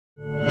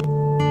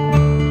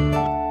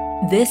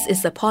This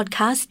is a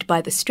podcast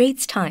by The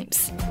Straits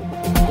Times.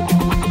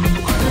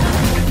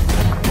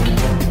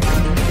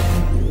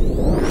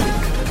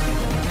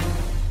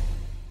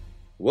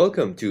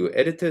 Welcome to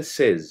Editor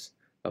Says,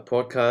 a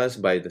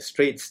podcast by The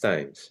Straits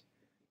Times.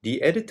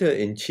 The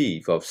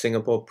Editor-in-Chief of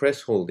Singapore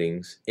Press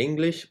Holdings,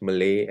 English,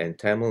 Malay and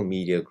Tamil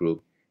Media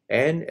Group,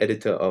 and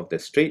editor of The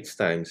Straits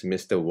Times,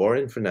 Mr.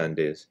 Warren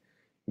Fernandez,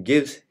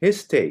 gives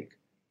his take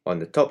on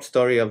the top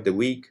story of the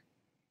week,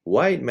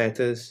 why it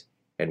matters,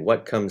 and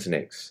what comes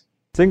next.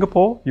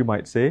 Singapore, you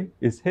might say,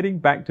 is heading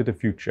back to the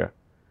future.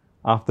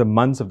 After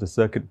months of the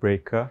circuit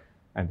breaker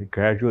and the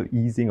gradual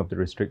easing of the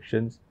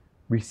restrictions,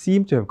 we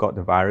seem to have got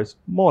the virus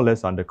more or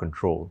less under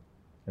control.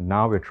 And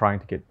now we're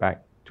trying to get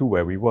back to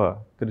where we were,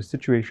 to the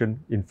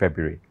situation in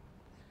February.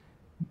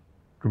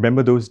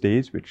 Remember those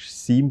days, which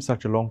seemed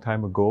such a long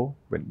time ago,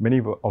 when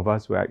many of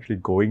us were actually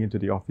going into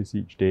the office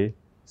each day?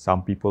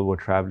 Some people were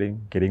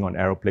traveling, getting on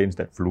aeroplanes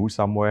that flew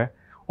somewhere,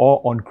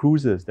 or on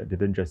cruises that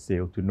didn't just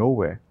sail to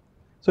nowhere.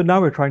 So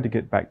now we're trying to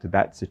get back to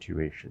that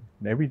situation.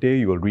 And every day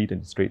you will read in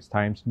the Straits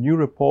Times new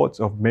reports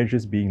of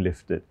measures being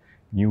lifted,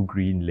 new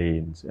green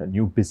lanes,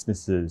 new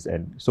businesses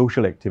and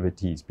social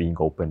activities being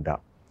opened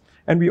up.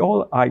 And we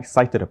all are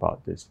excited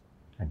about this.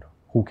 And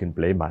who can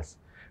blame us?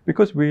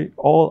 Because we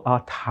all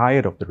are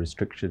tired of the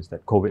restrictions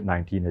that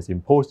COVID-19 has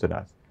imposed on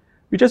us.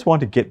 We just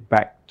want to get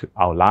back to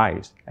our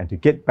lives and to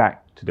get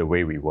back to the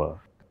way we were.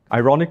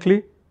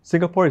 Ironically,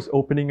 Singapore is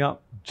opening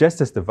up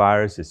just as the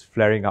virus is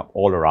flaring up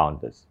all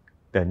around us.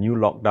 There are new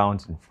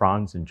lockdowns in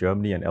France and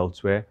Germany and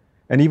elsewhere,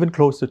 and even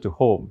closer to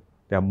home,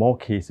 there are more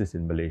cases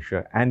in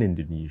Malaysia and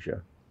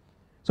Indonesia.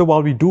 So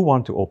while we do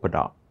want to open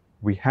up,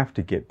 we have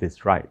to get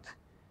this right.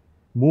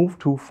 Move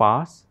too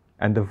fast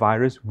and the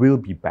virus will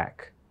be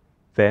back.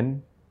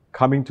 Then,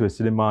 coming to a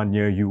cinema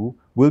near you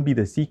will be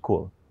the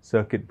sequel,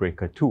 Circuit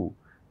Breaker 2,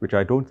 which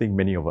I don't think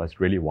many of us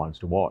really wants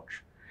to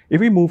watch. If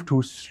we move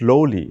too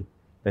slowly,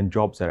 then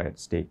jobs are at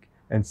stake.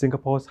 And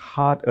Singapore's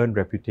hard-earned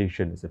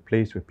reputation as a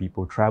place where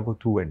people travel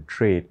to and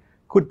trade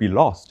could be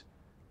lost.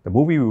 The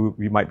movie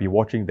we might be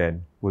watching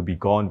then will be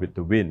gone with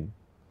the wind.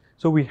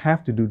 So we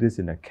have to do this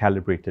in a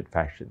calibrated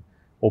fashion.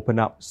 Open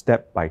up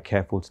step by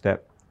careful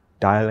step,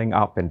 dialing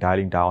up and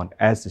dialing down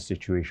as the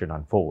situation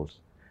unfolds.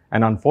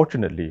 And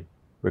unfortunately,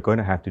 we're going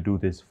to have to do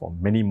this for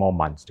many more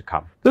months to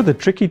come. So the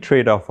tricky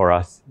trade-off for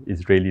us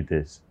is really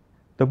this.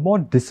 The more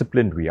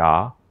disciplined we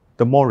are,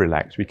 the more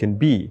relaxed we can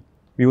be.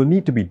 We will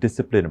need to be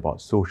disciplined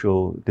about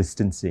social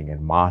distancing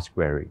and mask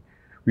wearing.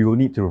 We will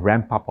need to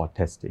ramp up our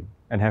testing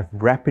and have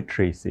rapid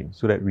tracing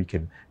so that we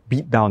can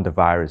beat down the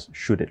virus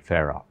should it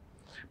flare up.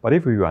 But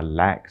if we are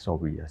lax or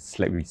we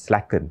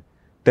slacken,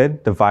 then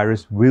the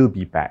virus will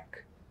be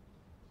back.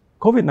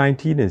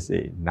 COVID-19 is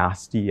a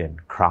nasty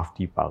and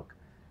crafty bug.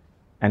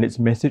 And its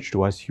message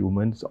to us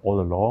humans all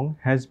along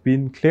has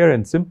been clear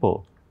and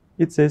simple.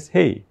 It says,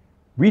 hey,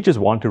 we just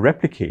want to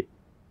replicate.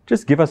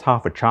 Just give us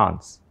half a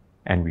chance,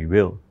 and we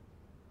will.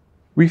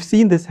 We've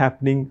seen this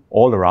happening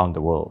all around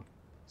the world.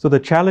 So the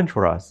challenge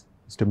for us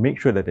is to make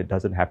sure that it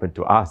doesn't happen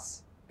to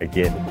us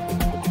again.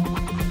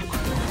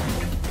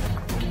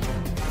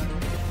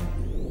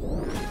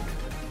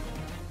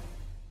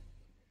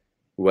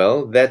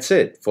 Well, that's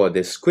it for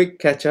this quick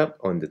catch-up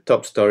on the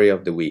top story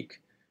of the week.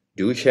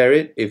 Do share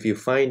it if you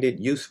find it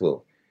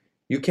useful.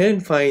 You can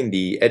find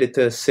the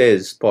Editor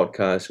Says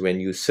podcast when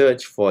you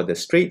search for The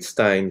Straits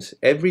Times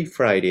every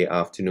Friday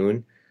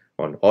afternoon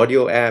on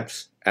audio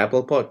apps,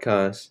 Apple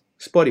Podcasts,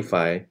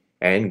 Spotify,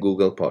 and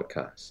Google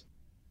Podcasts.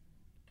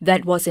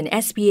 That was an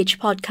SPH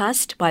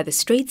podcast by The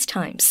Straits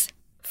Times.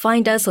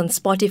 Find us on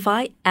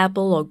Spotify,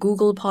 Apple or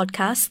Google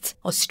Podcasts,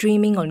 or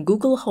streaming on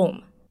Google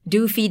Home.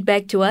 Do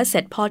feedback to us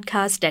at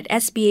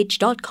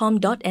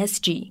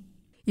podcast@sph.com.sg.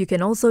 You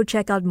can also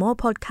check out more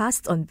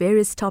podcasts on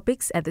various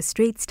topics at The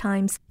Straits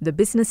Times, The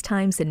Business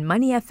Times and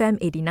Money FM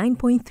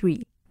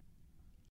 89.3.